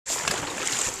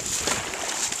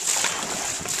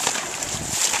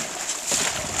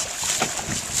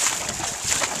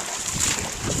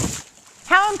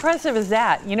How impressive is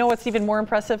that? You know what's even more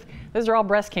impressive? Those are all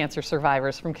breast cancer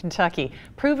survivors from Kentucky,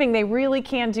 proving they really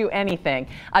can do anything.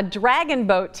 A dragon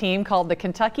boat team called the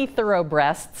Kentucky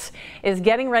Thoroughbreasts is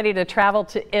getting ready to travel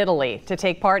to Italy to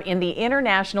take part in the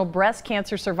International Breast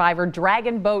Cancer Survivor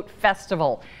Dragon Boat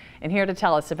Festival. And here to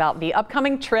tell us about the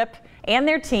upcoming trip and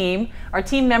their team, our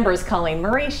team members Colleen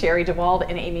Murray, Dewald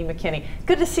and Amy McKinney.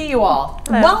 Good to see you all.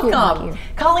 Hello. Welcome. Thank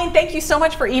you. Colleen, thank you so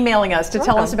much for emailing us to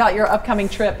tell us about your upcoming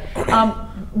trip.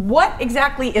 What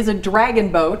exactly is a dragon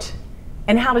boat,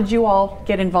 and how did you all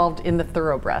get involved in the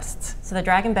Thoroughbreasts? So the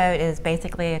dragon boat is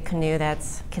basically a canoe that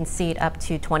can seat up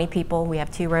to 20 people. We have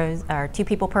two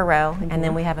people per row, and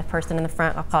then we have a person in the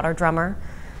front called our drummer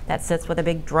that sits with a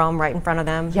big drum right in front of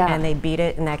them, and they beat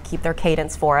it and that keep their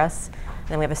cadence for us.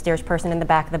 Then we have a steers person in the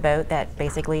back of the boat that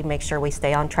basically makes sure we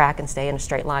stay on track and stay in a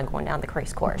straight line going down the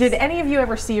race course. Did any of you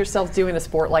ever see yourselves doing a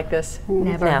sport like this?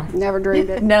 Never. No. Never dreamed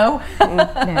it. No?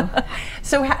 No.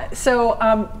 So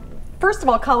first of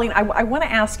all, Colleen, I want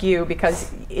to ask you,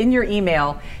 because in your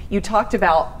email you talked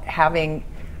about having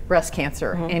breast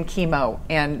cancer and chemo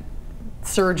and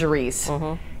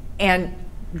surgeries and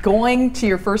going to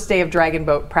your first day of dragon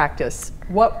boat practice.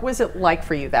 What was it like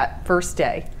for you that first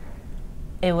day?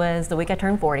 It was the week I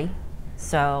turned 40.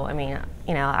 So, I mean,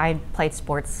 you know, I played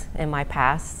sports in my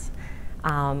past,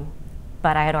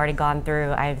 but I had already gone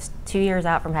through, I was 2 years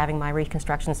out from having my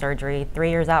reconstruction surgery, 3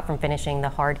 years out from finishing the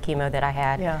hard chemo that I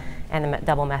had, and the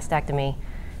double mastectomy.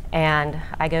 And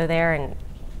I go there and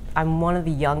I'm one of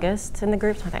the youngest in the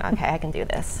group, so I think, okay, I can do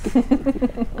this.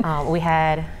 We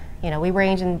had, you know, we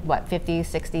range in what, 50s,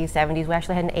 60s, 70s. We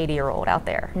actually had an 80-year-old out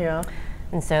there. Yeah.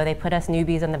 And so they put us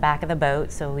newbies in the back of the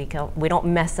boat so we don't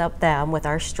mess up them with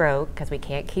our stroke because we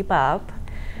can't keep up.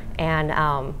 And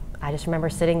I just remember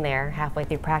sitting there halfway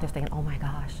through practice thinking, oh my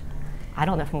gosh, I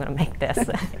don't know if I'm going to make this.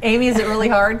 Amy, is it really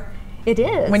hard? It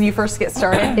is. When you first get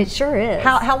started? It sure is.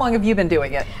 How long have you been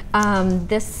doing it?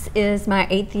 This is my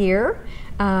 8th year.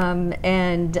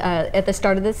 At the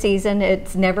start of the season,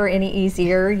 it's never any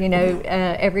easier. You know,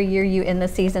 every year you end the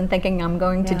season thinking I'm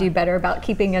going to do better about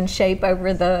keeping in shape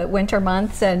over the winter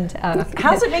months. And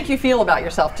how does it make you feel about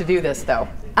yourself to do this, though?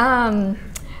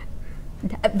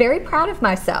 Very proud of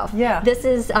myself. Yeah. This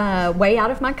is way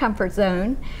out of my comfort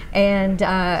zone, and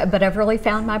but I've really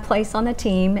found my place on the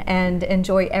team and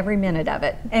enjoy every minute of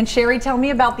it. And Sherry, tell me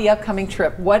about the upcoming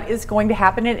trip. What is going to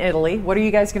happen in Italy? What are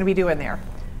you guys going to be doing there?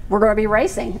 We're going to be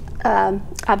racing.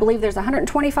 I believe there's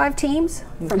 125 teams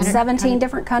from 17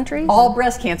 different countries. All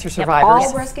breast cancer survivors.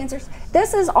 All breast cancers.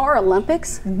 This is our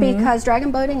Olympics because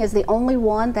dragon boating is the only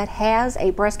one that has a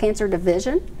breast cancer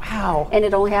division. Wow. And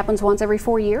it only happens once every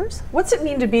 4 years. What's it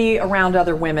mean to be around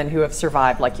other women who have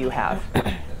survived like you have?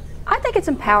 I think it's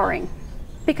empowering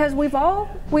because we've all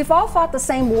fought the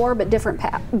same war but different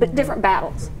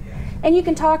battles. And you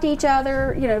can talk to each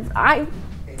other. You know,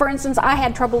 for instance, I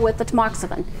had trouble with the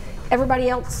tamoxifen. Everybody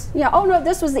else, you know, oh no,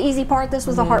 this was the easy part, this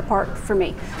was the hard part for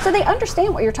me. So they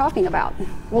understand what you're talking about.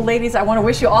 Well, ladies, I want to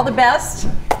wish you all the best.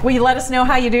 Will you let us know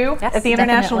how you do at the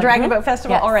International Dragon Boat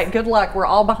Festival? Yes. All right, good luck. We're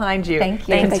all behind you. Thank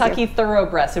you. The Kentucky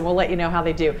Thoroughbreasts, and we'll let you know how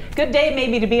they do. Good day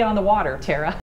maybe to be on the water, Tara.